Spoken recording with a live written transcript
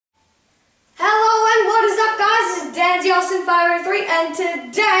it's Yasin503, and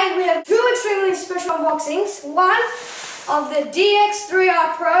today we have two extremely special unboxings. One of the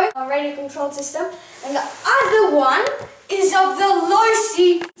DX3R Pro radio control system, and the other one is of the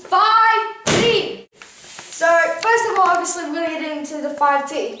Losi 5T. So first of all, obviously we're going to get into the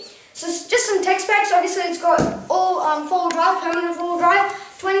 5T. So just some tech specs. Obviously it's got all four-wheel drive, permanent four-wheel drive,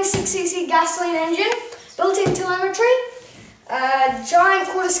 26cc gasoline engine, built-in telemetry, giant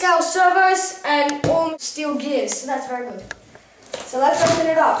quarter-scale servos, and all steel gears. So that's very good. So let's open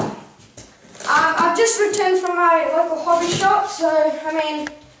it up. I've just returned from my local hobby shop, so I mean,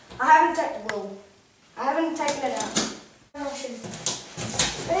 I haven't taken it out.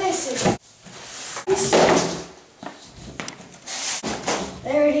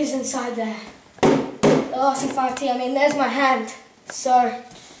 There it is inside there. The Losi 5T. I mean, there's my hand. So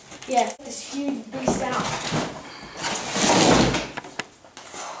yeah, this huge beast out.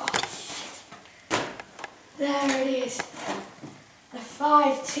 There it is, the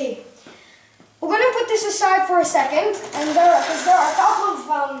 5T. We're going to put this aside for a second, and because there are a couple of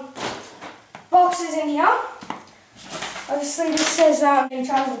boxes in here. Obviously this says in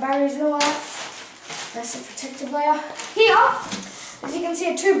charge of the batteries and all that. That's the protective layer. Here, as you can see,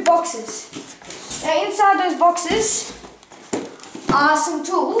 are two boxes. Now inside those boxes are some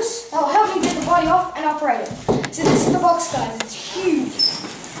tools that will help me get the body off and operate it. So this is the box, guys. It's huge.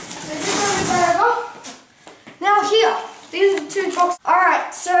 So just going to grab it over. Now here, these are the two boxes.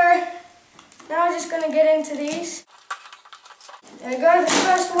 Alright, so now I'm just going to get into these. There we go, the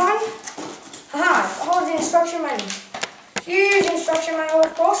first one. Aha, it holds the instruction manual. Huge instruction manual,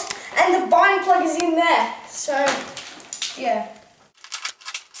 of course. And the bind plug is in there. So, yeah.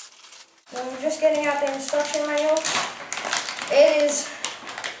 So I'm just getting out the instruction manual. It is,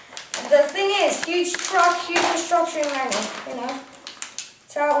 the thing is, huge truck, huge instruction manual, you know.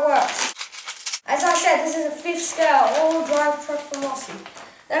 That's how it works. As I said, this is a 5th scale all-wheel drive truck from Losi.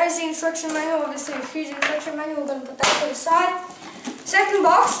 There is the instruction manual, obviously a huge instruction manual. We're going to put that to the side. Second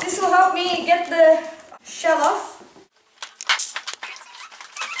box, this will help me get the shell off.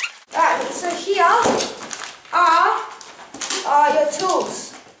 Alright, so here are your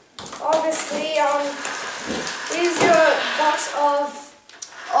tools. Obviously, here's your box of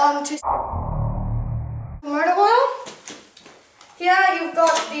motor oil. Here you've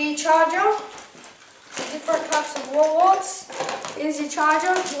got the charger. Different types of wall warts. Here's your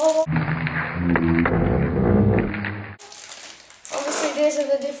charger. Obviously these are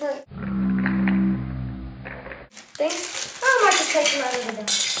the different things. I might just take them out of the bag.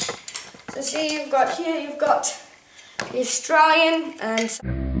 So see, you've got the Australian and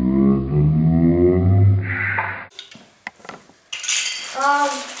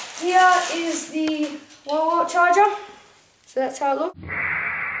here is the wall wart charger. So that's how it looks.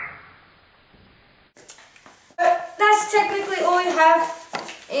 That's technically all you have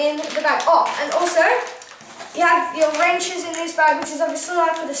in the bag. Oh, and also, you have your wrenches in this bag, which is obviously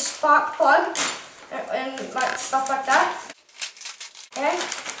like for the spark plug and like stuff like that. Okay.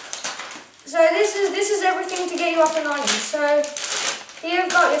 So this is everything to get you up and running. So here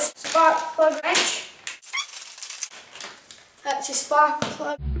you've got your spark plug wrench. That's your spark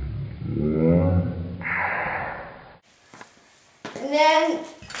plug. And then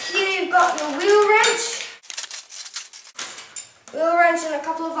here you've got your wheel wrench. Wheel wrench and a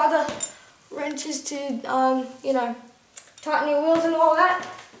couple of other wrenches to, you know, tighten your wheels and all that.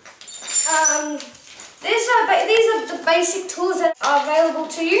 These are the basic tools that are available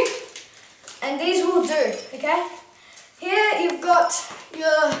to you, and these will do, okay? Here you've got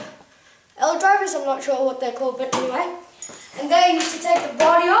your L drivers, I'm not sure what they're called, but anyway. And they're used to take the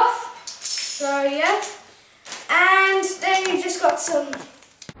body off, so yeah. And then you've just got some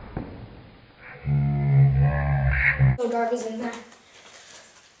drivers in there.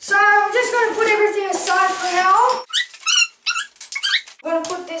 So I'm just going to put everything aside for now. I'm going to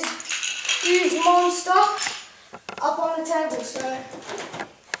put this huge monster up on the table. So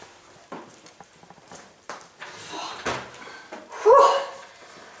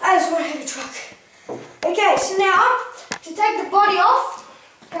that is one heavy truck. Okay, so now to take the body off,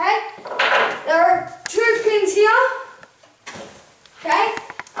 okay, there are two pins here, okay,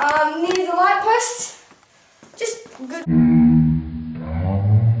 near the light posts. Just good.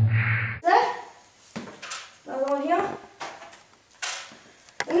 There. Another one here.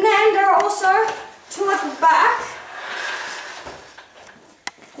 And then there are also two at the back.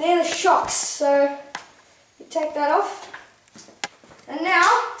 They're the shocks. So you take that off. And now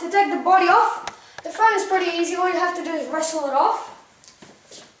to take the body off, the front is pretty easy. All you have to do is wrestle it off.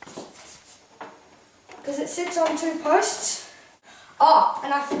 Because it sits on two posts. Oh,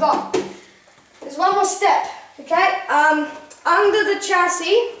 and I forgot. There's one more step. Okay, under the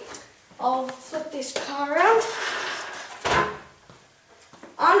chassis, I'll flip this car around.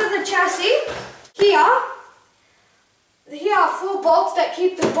 Under the chassis, here are 4 bolts that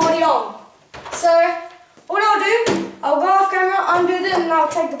keep the body on. So, what I'll do, I'll go off camera, undo them, and I'll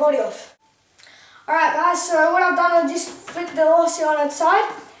take the body off. Alright guys, so what I've done, I've just flipped the Losi on its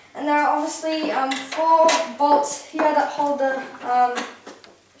side, and there are obviously 4 bolts here that hold the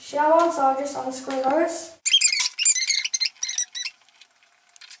shell on, so I'll just unscrew those.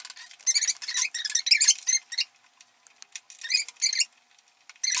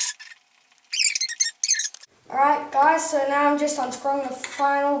 Alright guys, so now I'm just unscrewing the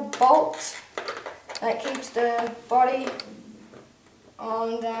final bolt that keeps the body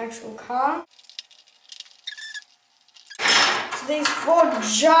on the actual car. So these 4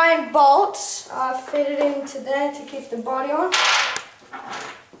 giant bolts are fitted into there to keep the body on.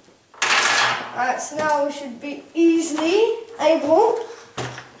 Alright, so now we should be easily able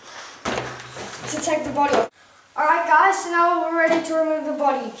to take the body off. Alright guys, so now we're ready to remove the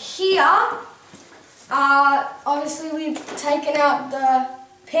body. Here, obviously we've taken out the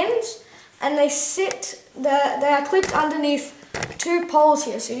pins and they are clipped underneath 2 poles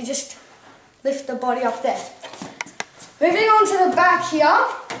here, so you just lift the body up there. Moving on to the back here,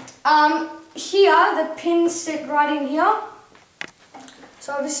 here the pins sit right in here.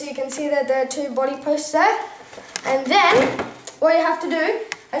 So obviously you can see that there are 2 body posts there. And then what you have to do,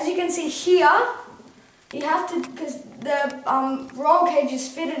 as you can see here, you have to, because the roll cage is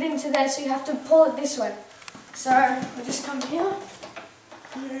fitted into there, so you have to pull it this way. So we'll just come here,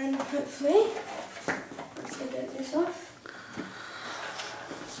 and then hopefully, let's get this off.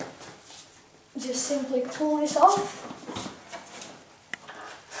 Just simply pull this off.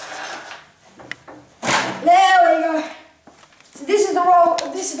 There we go. So this is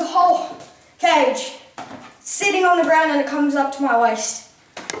the whole cage sitting on the ground, and it comes up to my waist.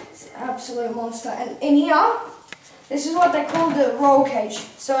 It's an absolute monster. And in here, this is what they call the roll cage.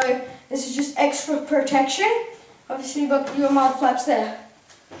 So this is just extra protection. Obviously you've got your mud flaps there.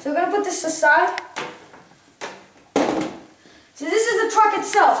 So we're going to put this aside. So this is the truck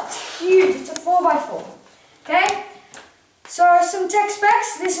itself. It's huge. It's a 4x4. Okay? So some tech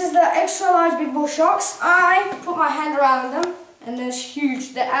specs. This is the extra large big ball shocks. I put my hand around them and they're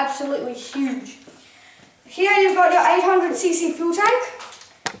huge. They're absolutely huge. Here you've got your 800cc fuel tank.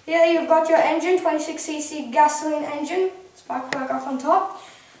 Here you've got your engine, 26cc gasoline engine, spark plug up on top.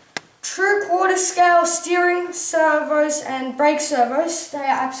 True quarter scale steering servos and brake servos. They are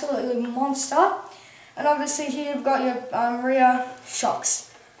absolutely monster. And obviously here you've got your rear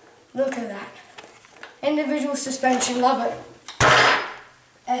shocks. Look at that. Individual suspension, love it.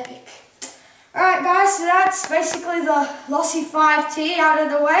 Epic. Alright guys, so that's basically the Losi 5T out of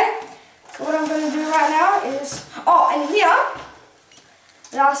the way. So what I'm going to do right now is, and here,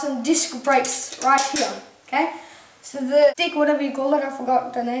 there are some disc brakes right here, okay? So the stick, whatever you call it, I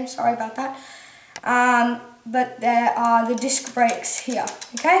forgot the name, sorry about that. But there are the disc brakes here,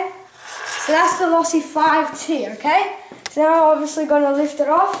 okay? So that's the Losi 5T, okay? So now I'm obviously going to lift it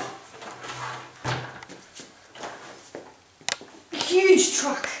off. Huge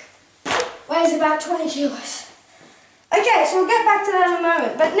truck. Weighs about 20 kilos. Okay, so we'll get back to that in a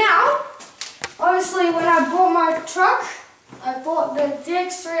moment. But now, obviously when I bought my truck, I bought the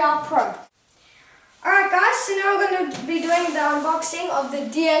DX3R Pro. Alright guys, so now we're going to be doing the unboxing of the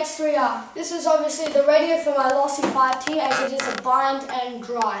DX3R. This is obviously the radio for my Losi 5T, as it is a bind and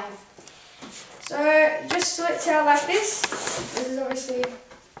drive. So just slits out like this. This is obviously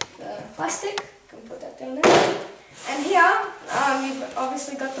the plastic. You can put that down there. And here, you've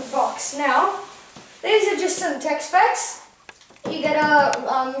obviously got the box. Now, these are just some tech specs. You get a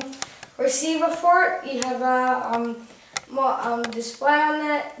receiver for it. You have a display on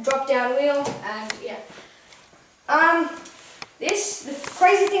there, drop down wheel, and yeah. The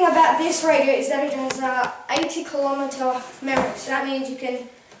crazy thing about this radio is that it has 80 kilometer memory. So that means you can,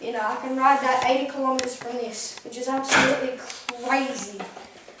 I can ride that 80 kilometers from this, which is absolutely crazy.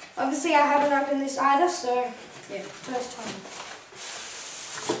 Obviously, I haven't opened this either, so yeah, first time.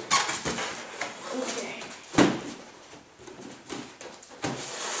 Okay.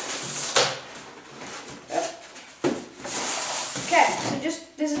 Okay, so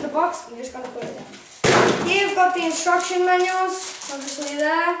this is the box. I'm just going to put it down. Here you've got the instruction manuals, obviously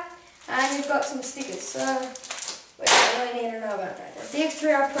there, and you've got some stickers. So we don't really need to know about that. The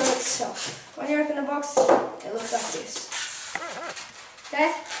DX3R Pro itself. When you open the box, it looks like this.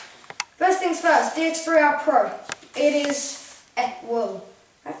 Okay. First things first, DX3R Pro. It is, whoa,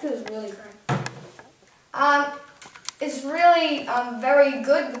 that feels really great. It's really very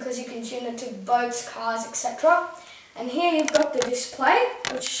good because you can tune it to boats, cars, etc. And here you've got the display,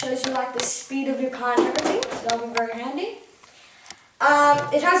 which shows you like the speed of your car and everything, so that'll be very handy.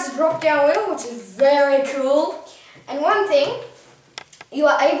 It has a drop-down wheel, which is very cool. And one thing, you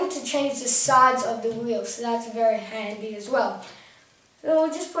are able to change the sides of the wheel, so that's very handy as well. So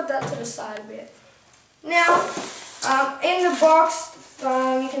we'll just put that to the side a bit. Now, in the box,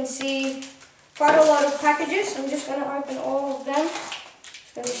 you can see quite a lot of packages. I'm just going to open all of them.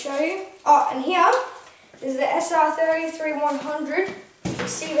 Just going to show you. Oh, and here is the SR33-100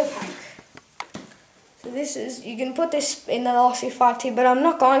 receiver pack. So this is, you can put this in the Losi 5T, but I'm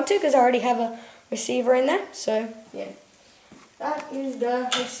not going to because I already have a receiver in there. So yeah, that is the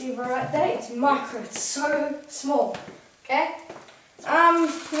receiver right there. It's micro, it's so small. Okay.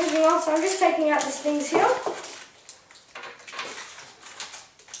 Moving on. So I'm just taking out these things here.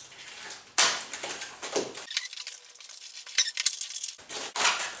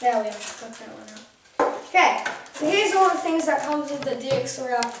 There we go. Got that one out. Okay. So here's all the things that comes with the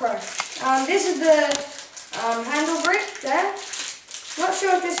DX3R Pro. This is the handle brick there. Not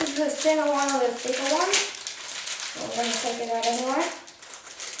sure if this is the thinner one or the thicker one. I'm going to take it out anyway.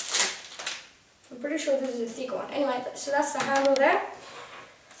 I'm pretty sure this is the thicker one. Anyway, so that's the handle there.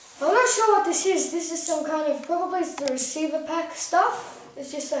 I'm not sure what this is. This is some kind of, probably it's the receiver pack stuff.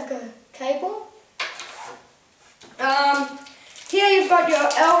 It's just like a cable. Here you've got your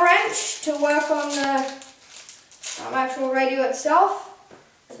L wrench to work on the actual radio itself.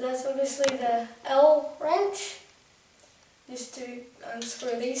 So that's obviously the L wrench, just to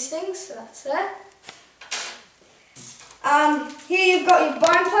unscrew these things, so that's there. Here you've got your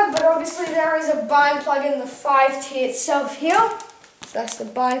bind plug, but obviously there is a bind plug in the 5T itself here. So that's the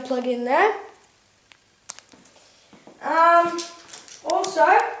bind plug in there. Also,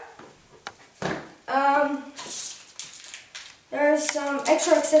 there's some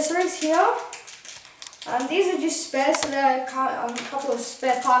extra accessories here. These are just spares, so there are a couple of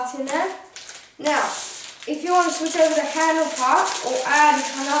spare parts in there. Now, if you want to switch over the handle part or add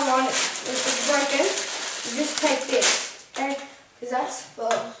another one if it's broken, you just take this, okay? Because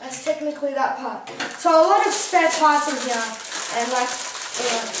that's technically that part. So a lot of spare parts in here, and like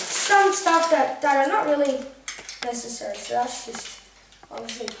some stuff that are not really necessary. So that's just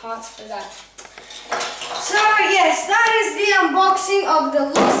obviously parts for that. So yes, that is the unboxing of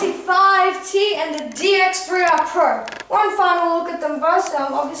the Losi 5T and the DX3R Pro. One final look at them both, so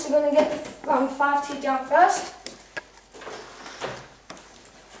I'm obviously going to get the 5T down first.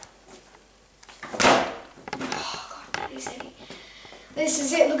 Oh god, that is heavy. This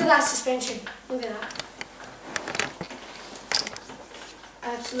is it, look at that suspension, look at that.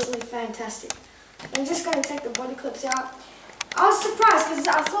 Absolutely fantastic. I'm just going to take the body clips out. I was surprised because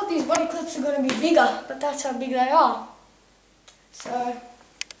I thought these body clips are going to be bigger, but that's how big they are. So,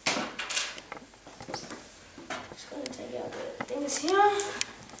 just going to take out the things here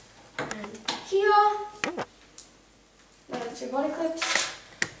and here. That's your body clips.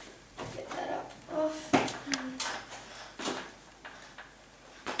 Get that up off.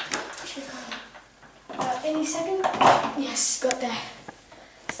 Check out any second. Yes, got that.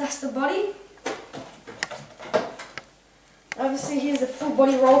 So that's the body. Obviously, here's the full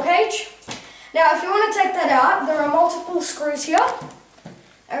body roll cage. Now, if you want to take that out, there are multiple screws here,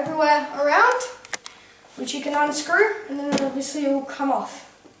 everywhere around, which you can unscrew, and then obviously it will come off.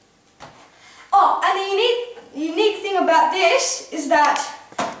 Oh, and the unique thing about this is that,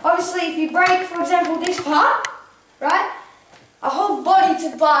 obviously, if you break, for example, this part, right, a whole body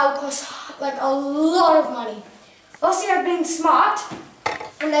to buy will cost like a lot of money. Losi have been smart,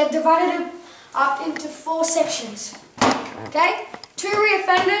 and they've divided it up into 4 sections. Okay, 2 rear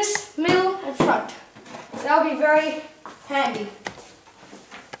fenders, middle and front. So that'll be very handy.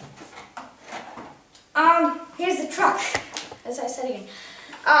 Here's the truck, as I said again.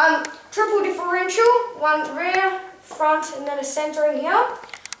 Triple differential, 1 rear, front, and then a center in here.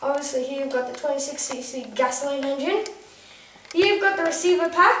 Obviously here you've got the 26cc gasoline engine. Here you've got the receiver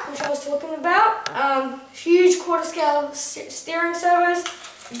pack, which I was talking about. Huge quarter scale steering servos.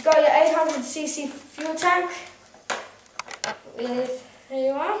 You've got your 800cc fuel tank. There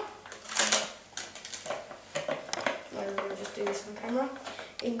you are. I'll just do this on camera.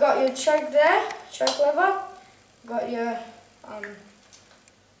 You've got your choke there, choke lever. You've got your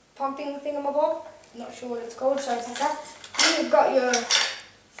pumping thingamabob. Not sure what it's called, sorry about that. Then you've got your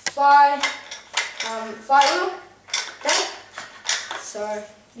fly wheel. Okay. So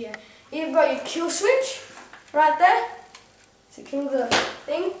yeah, here you've got your kill switch right there to kill the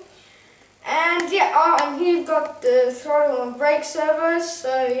thing. And yeah, and here you've got the throttle and brake servos,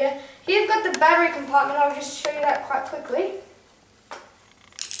 so yeah, here you've got the battery compartment. I'll just show you that quite quickly.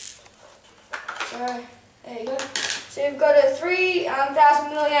 So there you go. So you've got a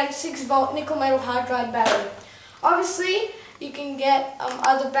 3000 milliamp 6 volt nickel metal hard drive battery. Obviously you can get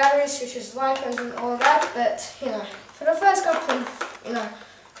other batteries such as LiPos and all that, but you know, for the first couple of, you know,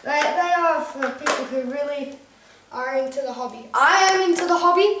 they are for people who really are into the hobby. I am into the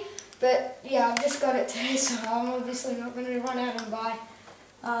hobby, but yeah, I've just got it today, so I'm obviously not going to run out and buy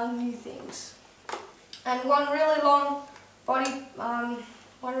new things. And one really long body,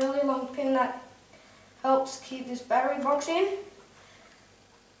 one really long pin that helps keep this battery box in.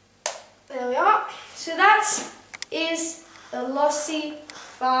 There we are. So that is the Losi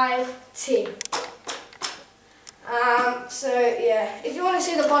 5T. So yeah, if you want to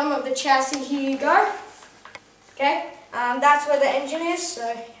see the bottom of the chassis, here you go. Okay, that's where the engine is.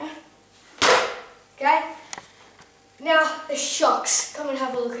 So yeah. Okay. Now the shocks. Come and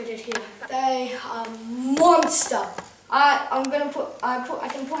have a look at it here. They are monster. I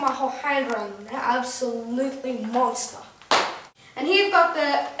can put my whole hand around them. They're absolutely monster. And here you've got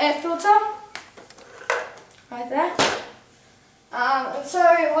the air filter right there. And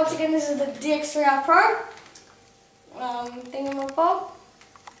so once again, this is the DX3R Pro thingamabob.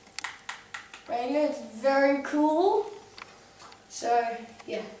 Radio, it's very cool. So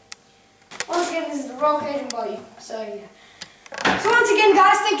yeah. Once again, this is the roll cage and body. So yeah. So once again,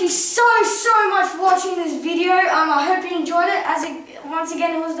 guys, thank you so much for watching this video. I hope you enjoyed it. Once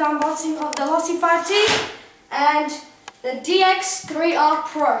again, it was the unboxing of the Losi 5T and the DX3R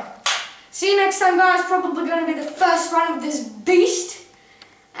Pro. See you next time, guys. Probably going to be the first run of this beast.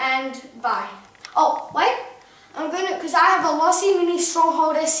 And bye. Oh, wait. I'm going to, because I have a Losi Mini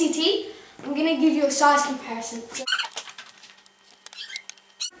Stronghold SCT, I'm going to give you a size comparison.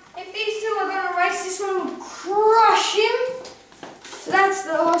 If these two are going to race, this one will crush him. So that's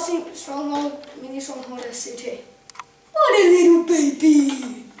the Losi Stronghold Mini Stronghold SCT. What a little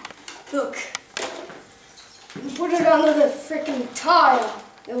baby. Look. Put it under the freaking tire.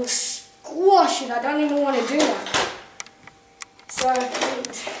 It will squash it. I don't even want to do that. So,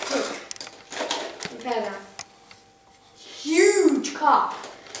 look. Compare that. Huge car.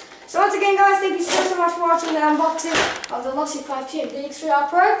 So once again, guys, thank you so much for watching the unboxing of the Losi 5T and DX3R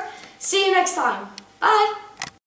Pro. See you next time. Bye.